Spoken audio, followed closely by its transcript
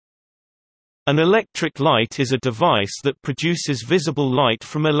An electric light is a device that produces visible light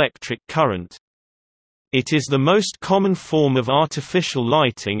from electric current. It is the most common form of artificial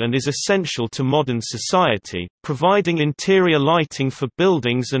lighting and is essential to modern society, providing interior lighting for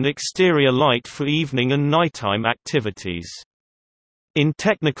buildings and exterior light for evening and nighttime activities. In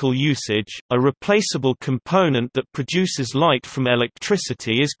technical usage, a replaceable component that produces light from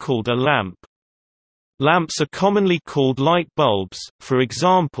electricity is called a lamp. Lamps are commonly called light bulbs, for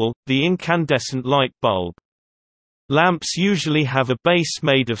example, the incandescent light bulb. Lamps usually have a base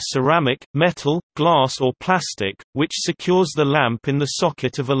made of ceramic, metal, glass or plastic, which secures the lamp in the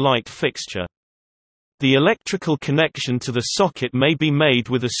socket of a light fixture. The electrical connection to the socket may be made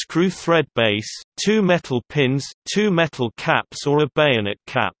with a screw thread base, two metal pins, two metal caps or a bayonet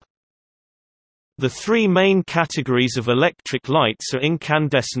cap. The three main categories of electric lights are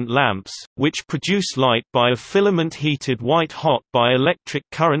incandescent lamps, which produce light by a filament-heated white-hot by electric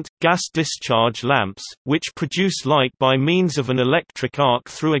current, gas discharge lamps, which produce light by means of an electric arc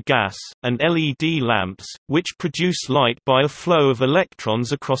through a gas, and LED lamps, which produce light by a flow of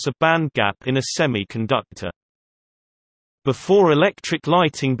electrons across a band gap in a semiconductor. Before electric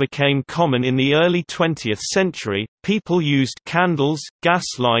lighting became common in the early 20th century, people used candles, gas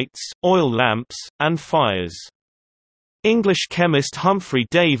lights, oil lamps, and fires. English chemist Humphrey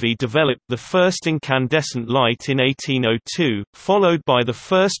Davy developed the first incandescent light in 1802, followed by the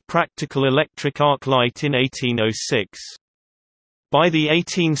first practical electric arc light in 1806. By the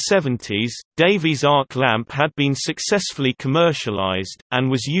 1870s, Davy's arc lamp had been successfully commercialized,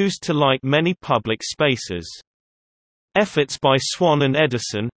 and was used to light many public spaces. Efforts by Swan and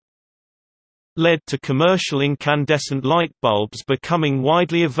Edison led to commercial incandescent light bulbs becoming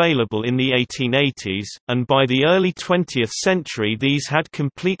widely available in the 1880s, and by the early 20th century these had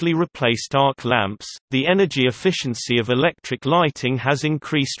completely replaced arc lamps. The energy efficiency of electric lighting has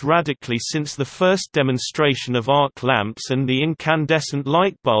increased radically since the first demonstration of arc lamps and the incandescent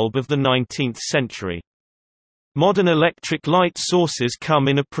light bulb of the 19th century. Modern electric light sources come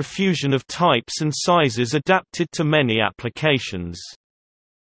in a profusion of types and sizes adapted to many applications.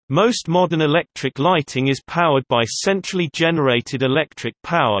 Most modern electric lighting is powered by centrally generated electric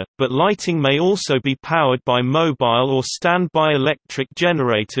power, but lighting may also be powered by mobile or standby electric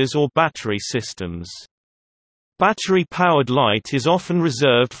generators or battery systems. Battery-powered light is often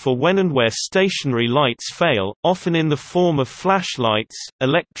reserved for when and where stationary lights fail, often in the form of flashlights,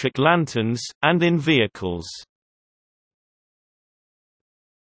 electric lanterns, and in vehicles.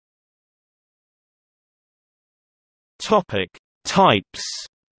 Types.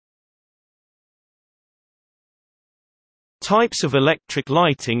 Types of electric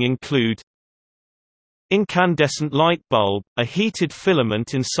lighting include incandescent light bulb, a heated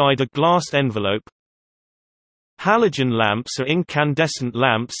filament inside a glass envelope. Halogen lamps are incandescent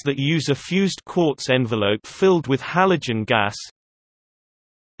lamps that use a fused quartz envelope filled with halogen gas.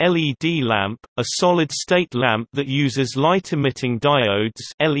 LED lamp, a solid-state lamp that uses light-emitting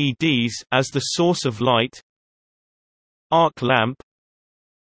diodes (LEDs) as the source of light. Arc lamp,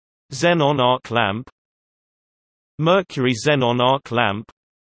 xenon arc lamp, mercury xenon arc lamp,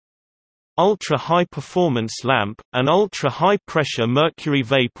 ultra-high performance lamp, an ultra-high pressure mercury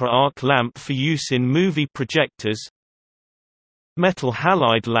vapor arc lamp for use in movie projectors. Metal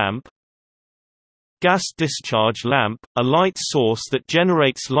halide lamp, gas discharge lamp, a light source that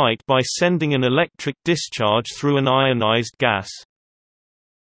generates light by sending an electric discharge through an ionized gas.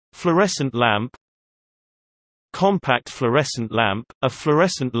 Fluorescent lamp, compact fluorescent lamp, a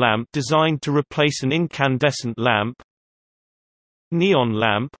fluorescent lamp designed to replace an incandescent lamp. Neon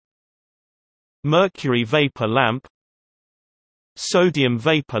lamp, mercury vapor lamp, sodium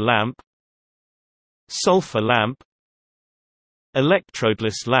vapor lamp, sulfur lamp,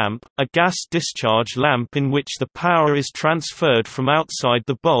 electrodeless lamp, a gas discharge lamp in which the power is transferred from outside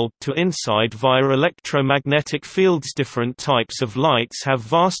the bulb to inside via electromagnetic fields. Different types of lights have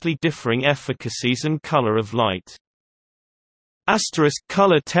vastly differing efficacies and color of light.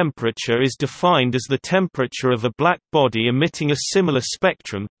 Color temperature is defined as the temperature of a black body emitting a similar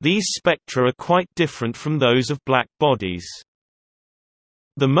spectrum. These spectra are quite different from those of black bodies.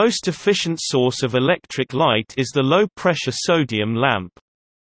 The most efficient source of electric light is the low-pressure sodium lamp.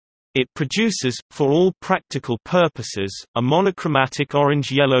 It produces, for all practical purposes, a monochromatic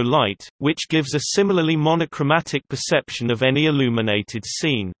orange-yellow light, which gives a similarly monochromatic perception of any illuminated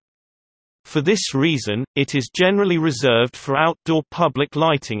scene. For this reason, it is generally reserved for outdoor public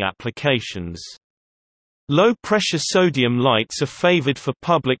lighting applications. Low-pressure sodium lights are favored for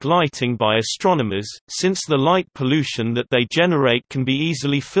public lighting by astronomers, since the light pollution that they generate can be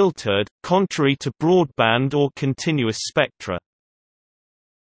easily filtered, contrary to broadband or continuous spectra.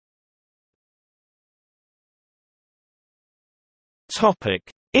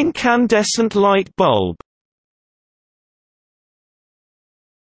 Incandescent light bulb.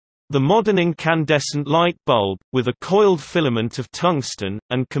 The modern incandescent light bulb, with a coiled filament of tungsten,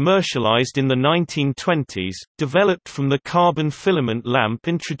 and commercialized in the 1920s, developed from the carbon filament lamp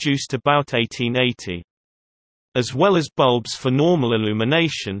introduced about 1880. As well as bulbs for normal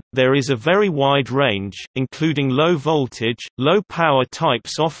illumination, there is a very wide range, including low-voltage, low-power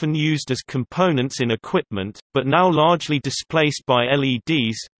types often used as components in equipment, but now largely displaced by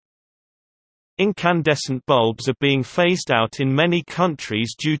LEDs. Incandescent bulbs are being phased out in many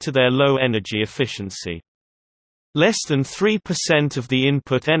countries due to their low energy efficiency. Less than 3% of the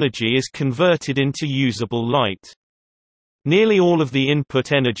input energy is converted into usable light. Nearly all of the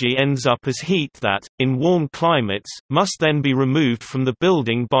input energy ends up as heat that, in warm climates, must then be removed from the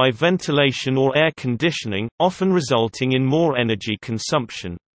building by ventilation or air conditioning, often resulting in more energy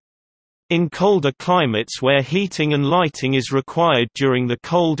consumption. In colder climates where heating and lighting is required during the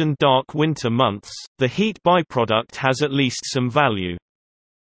cold and dark winter months, the heat byproduct has at least some value.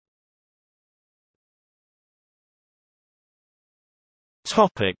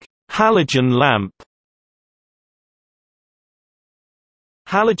 Halogen lamp.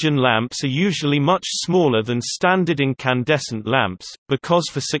 Halogen lamps are usually much smaller than standard incandescent lamps, because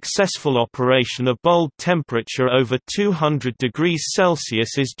for successful operation a bulb temperature over 200 degrees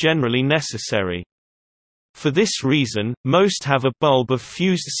Celsius is generally necessary. For this reason, most have a bulb of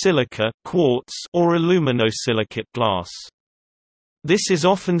fused silica, quartz, or aluminosilicate glass. This is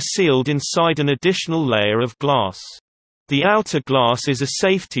often sealed inside an additional layer of glass. The outer glass is a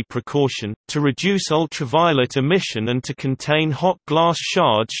safety precaution, to reduce ultraviolet emission and to contain hot glass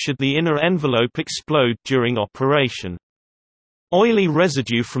shards should the inner envelope explode during operation. Oily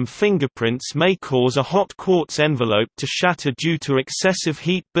residue from fingerprints may cause a hot quartz envelope to shatter due to excessive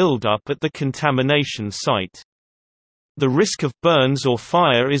heat buildup at the contamination site. The risk of burns or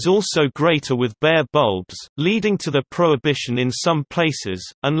fire is also greater with bare bulbs, leading to their prohibition in some places,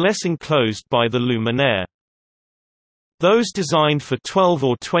 unless enclosed by the luminaire. Those designed for 12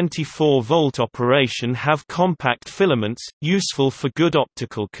 or 24 volt operation have compact filaments, useful for good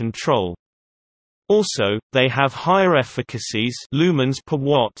optical control. Also, they have higher efficacies lumens per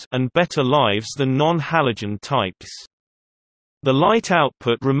watt and better lives than non-halogen types. The light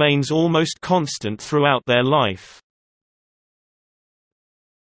output remains almost constant throughout their life.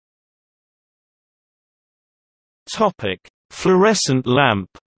 Fluorescent lamp.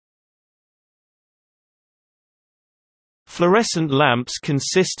 Fluorescent lamps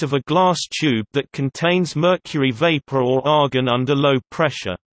consist of a glass tube that contains mercury vapor or argon under low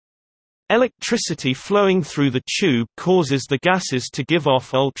pressure. Electricity flowing through the tube causes the gases to give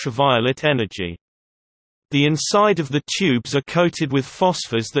off ultraviolet energy. The inside of the tubes are coated with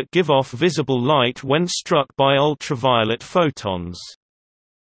phosphors that give off visible light when struck by ultraviolet photons.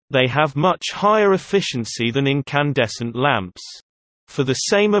 They have much higher efficiency than incandescent lamps. For the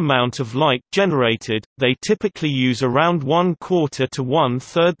same amount of light generated, they typically use around 1/4 to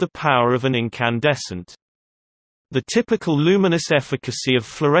 1/3 the power of an incandescent. The typical luminous efficacy of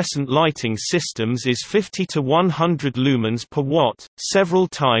fluorescent lighting systems is 50 to 100 lumens per watt, several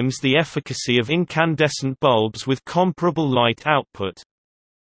times the efficacy of incandescent bulbs with comparable light output.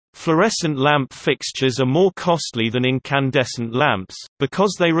 Fluorescent lamp fixtures are more costly than incandescent lamps,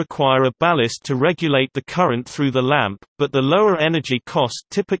 because they require a ballast to regulate the current through the lamp, but the lower energy cost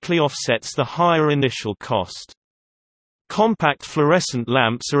typically offsets the higher initial cost. Compact fluorescent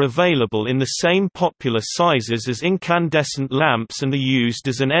lamps are available in the same popular sizes as incandescent lamps and are used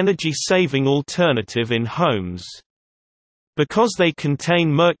as an energy-saving alternative in homes. Because they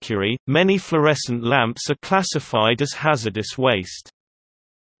contain mercury, many fluorescent lamps are classified as hazardous waste.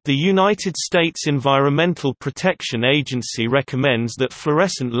 The United States Environmental Protection Agency recommends that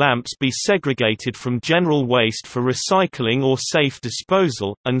fluorescent lamps be segregated from general waste for recycling or safe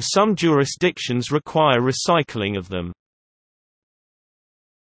disposal, and some jurisdictions require recycling of them.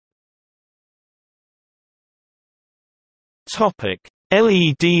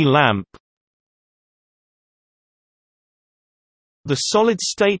 LED lamp. The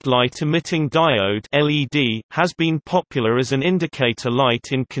solid-state light-emitting diode (LED) has been popular as an indicator light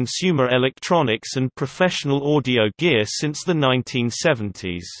in consumer electronics and professional audio gear since the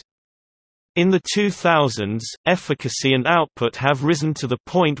 1970s. In the 2000s, efficacy and output have risen to the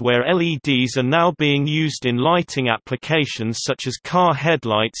point where LEDs are now being used in lighting applications such as car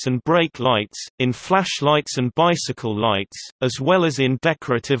headlights and brake lights, in flashlights and bicycle lights, as well as in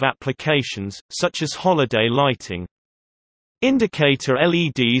decorative applications, such as holiday lighting. Indicator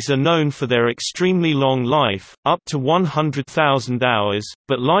LEDs are known for their extremely long life, up to 100,000 hours,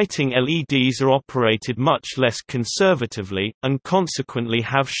 but lighting LEDs are operated much less conservatively, and consequently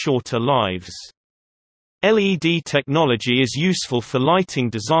have shorter lives. LED technology is useful for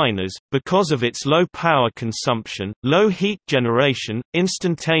lighting designers, because of its low power consumption, low heat generation,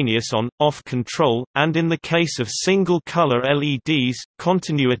 instantaneous on-off control, and in the case of single-color LEDs,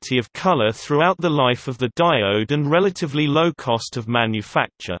 continuity of color throughout the life of the diode and relatively low cost of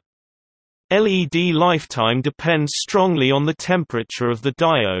manufacture. LED lifetime depends strongly on the temperature of the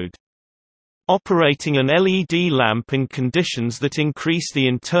diode. Operating an LED lamp in conditions that increase the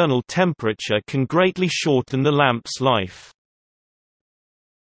internal temperature can greatly shorten the lamp's life.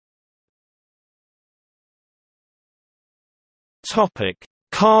 Topic: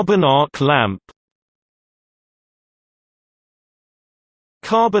 Carbon arc lamp.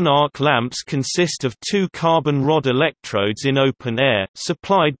 Carbon arc lamps consist of two carbon rod electrodes in open air,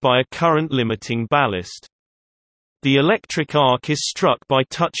 supplied by a current-limiting ballast. The electric arc is struck by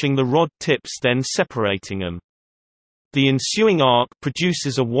touching the rod tips, then separating them. The ensuing arc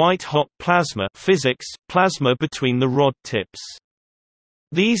produces a white-hot plasma plasma between the rod tips.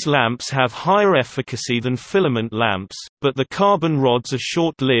 These lamps have higher efficacy than filament lamps, but the carbon rods are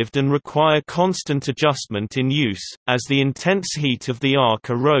short-lived and require constant adjustment in use, as the intense heat of the arc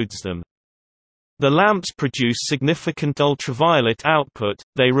erodes them. The lamps produce significant ultraviolet output,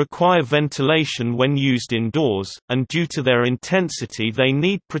 they require ventilation when used indoors, and due to their intensity they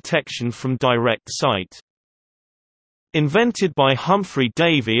need protection from direct sight. Invented by Humphrey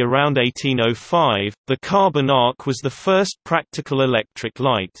Davy around 1805, the carbon arc was the first practical electric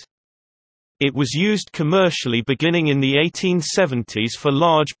light. It was used commercially beginning in the 1870s for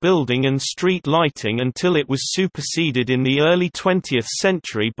large building and street lighting until it was superseded in the early 20th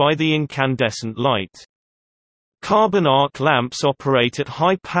century by the incandescent light. Carbon arc lamps operate at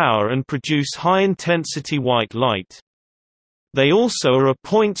high power and produce high-intensity white light. They also are a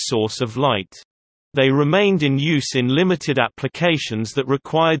point source of light. They remained in use in limited applications that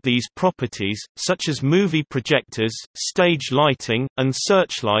required these properties, such as movie projectors, stage lighting, and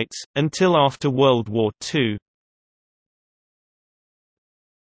searchlights, until after World War II.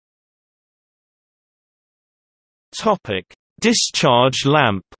 Discharge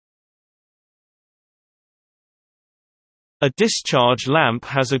lamp. A discharge lamp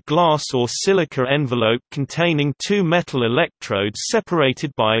has a glass or silica envelope containing two metal electrodes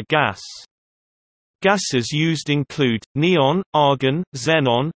separated by a gas. Gases used include neon, argon,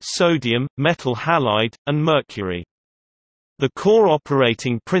 xenon, sodium, metal halide, and mercury. The core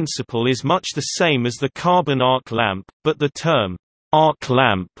operating principle is much the same as the carbon arc lamp, but the term arc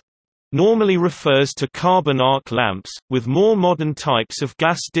lamp normally refers to carbon arc lamps, with more modern types of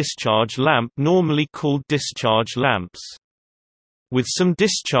gas discharge lamp normally called discharge lamps. With some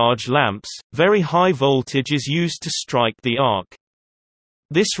discharge lamps, very high voltage is used to strike the arc.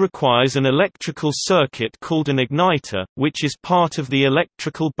 This requires an electrical circuit called an igniter, which is part of the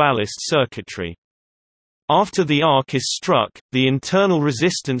electrical ballast circuitry. After the arc is struck, the internal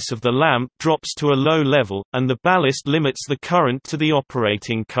resistance of the lamp drops to a low level, and the ballast limits the current to the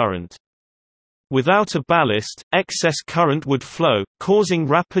operating current. Without a ballast, excess current would flow, causing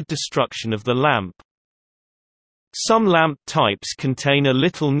rapid destruction of the lamp. Some lamp types contain a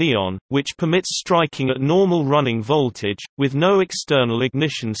little neon, which permits striking at normal running voltage, with no external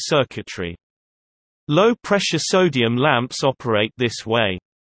ignition circuitry. Low-pressure sodium lamps operate this way.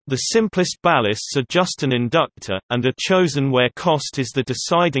 The simplest ballasts are just an inductor, and are chosen where cost is the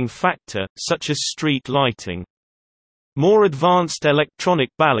deciding factor, such as street lighting. More advanced electronic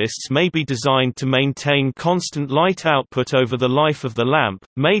ballasts may be designed to maintain constant light output over the life of the lamp,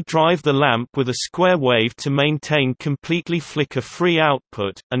 may drive the lamp with a square wave to maintain completely flicker-free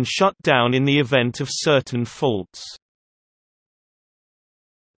output, and shut down in the event of certain faults.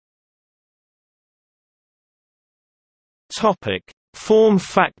 Form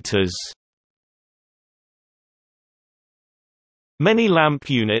factors. Many lamp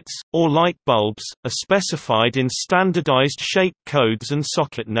units, or light bulbs, are specified in standardized shape codes and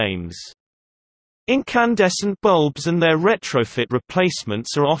socket names. Incandescent bulbs and their retrofit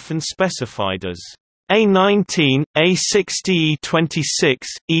replacements are often specified as A19, A60, E26,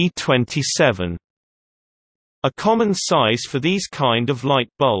 E27. A common size for these kind of light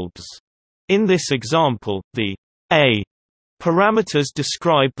bulbs. In this example, the A parameters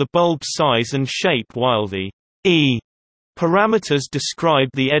describe the bulb size and shape, while the E parameters describe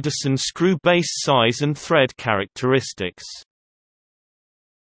the Edison screw base size and thread characteristics.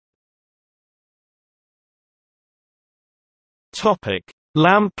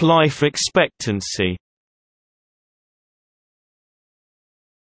 Lamp life expectancy.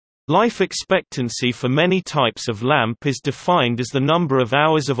 Life expectancy for many types of lamp is defined as the number of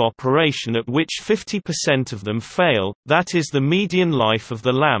hours of operation at which 50% of them fail, that is the median life of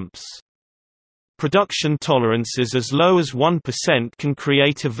the lamps. Production tolerances as low as 1% can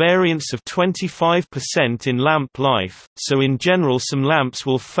create a variance of 25% in lamp life, so in general some lamps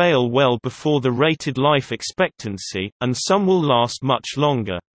will fail well before the rated life expectancy, and some will last much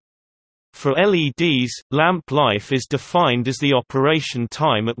longer. For LEDs, lamp life is defined as the operation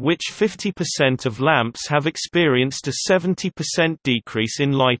time at which 50% of lamps have experienced a 70% decrease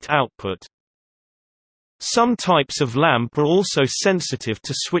in light output. Some types of lamp are also sensitive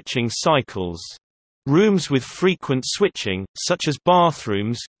to switching cycles. Rooms with frequent switching, such as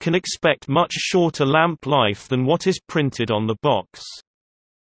bathrooms, can expect much shorter lamp life than what is printed on the box.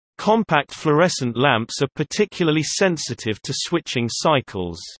 Compact fluorescent lamps are particularly sensitive to switching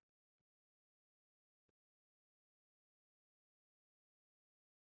cycles.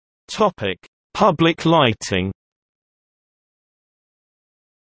 Public lighting.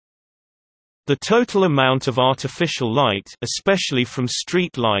 The total amount of artificial light, especially from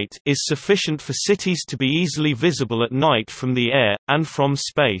street light, is sufficient for cities to be easily visible at night from the air, and from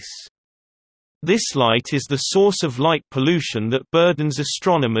space. This light is the source of light pollution that burdens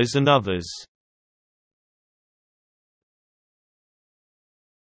astronomers and others.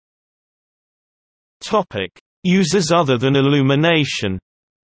 Uses other than illumination.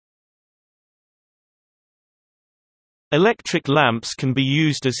 Electric lamps can be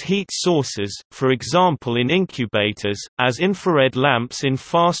used as heat sources, for example in incubators, as infrared lamps in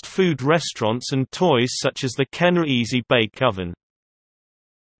fast food restaurants and toys such as the Kenner Easy Bake Oven.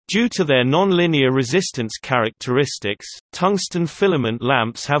 Due to their non-linear resistance characteristics, tungsten filament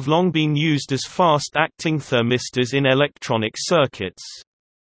lamps have long been used as fast-acting thermistors in electronic circuits.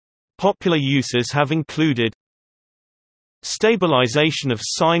 Popular uses have included stabilization of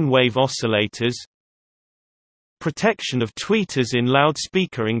sine wave oscillators, protection of tweeters in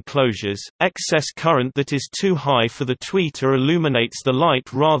loudspeaker enclosures. Excess current that is too high for the tweeter illuminates the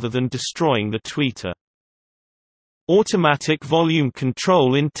light rather than destroying the tweeter. Automatic volume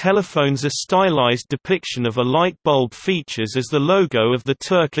control in telephones. A stylized depiction of a light bulb features as the logo of the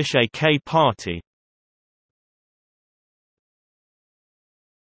Turkish AK Party.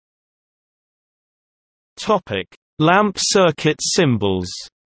 Lamp circuit symbols.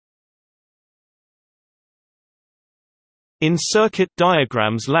 In circuit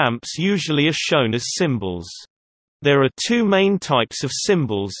diagrams, lamps usually are shown as symbols. There are two main types of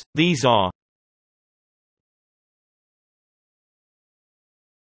symbols, these are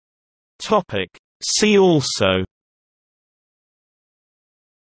See also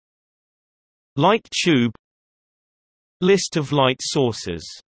Light tube, List of light sources.